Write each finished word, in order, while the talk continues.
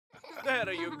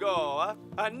There you go, huh?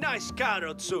 A nice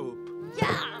carrot soup.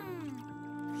 Yum!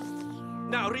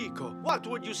 Now, Rico, what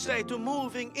would you say to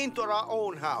moving into our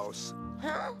own house?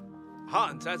 Huh?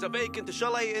 Hans has a vacant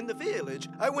chalet in the village.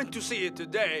 I went to see it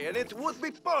today, and it would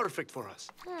be perfect for us.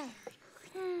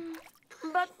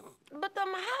 But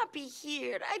I'm happy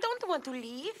here. I don't want to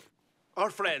leave. Our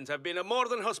friends have been more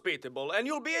than hospitable, and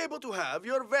you'll be able to have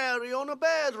your very own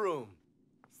bedroom.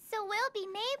 So we'll be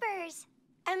neighbors.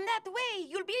 And that way,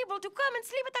 you'll be able to come and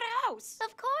sleep at our house.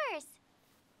 Of course.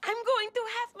 I'm going to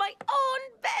have my own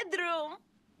bedroom.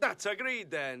 That's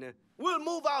agreed, then. We'll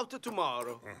move out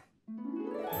tomorrow.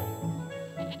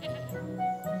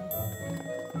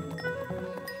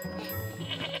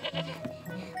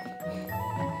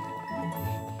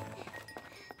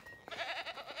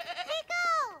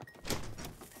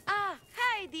 Ah,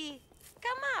 Heidi,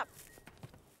 come up.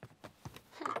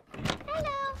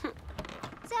 Hello.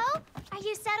 So, are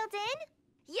you settled in?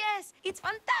 Yes, it's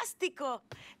fantastico.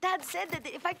 Dad said that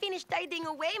if I finish tidying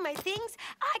away my things,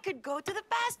 I could go to the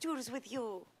pastures with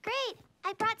you. Great.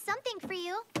 I brought something for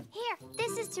you. Here,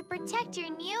 this is to protect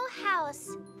your new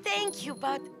house. Thank you,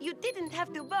 but you didn't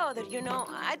have to bother, you know.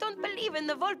 I don't believe in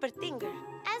the Wolpertinger.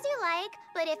 As you like,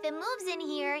 but if it moves in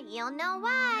here, you'll know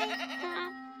why.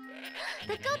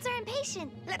 The goats are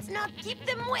impatient. Let's not keep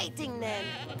them waiting, then.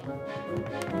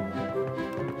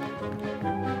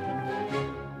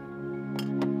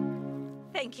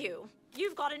 Thank you.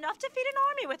 You've got enough to feed an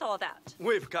army with all that.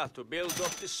 We've got to build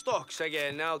up the stocks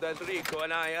again now that Rico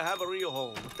and I have a real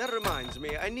home. That reminds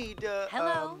me, I need,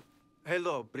 Hello?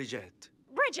 Hello, Brigitte.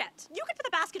 Bridget, you can put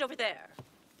the basket over there.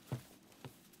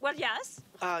 Well, yes?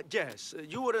 Yes,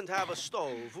 you wouldn't have a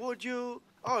stove, would you?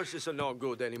 Ours is no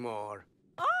good anymore.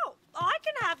 Oh, I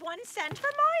can have one sent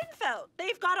from Rheinfeld.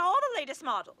 They've got all the latest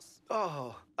models.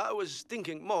 Oh, I was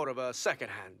thinking more of a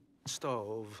second-hand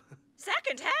stove.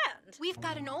 Second-hand? We've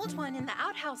got an old one in the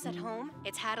outhouse at home.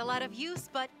 It's had a lot of use,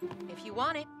 but if you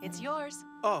want it, it's yours.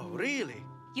 Oh, really?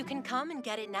 You can come and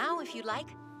get it now if you like.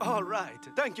 All right.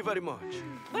 Thank you very much.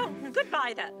 Well,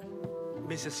 goodbye then.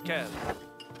 Mrs. Kell.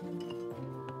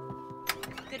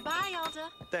 Goodbye, Alda.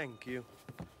 Thank you.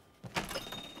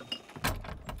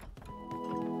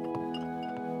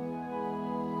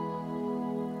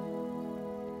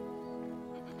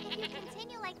 If you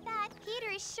continue like that,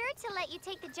 Peter is sure to let you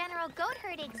take the general goat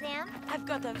herd exam. I've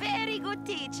got a very good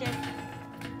teacher.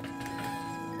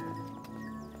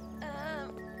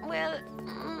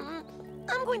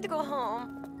 I'm going to go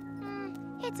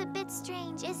home. It's a bit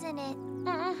strange, isn't it?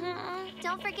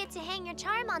 Don't forget to hang your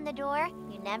charm on the door.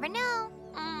 You never know.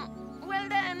 Well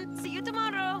then, see you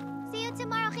tomorrow. See you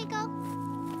tomorrow, Rico.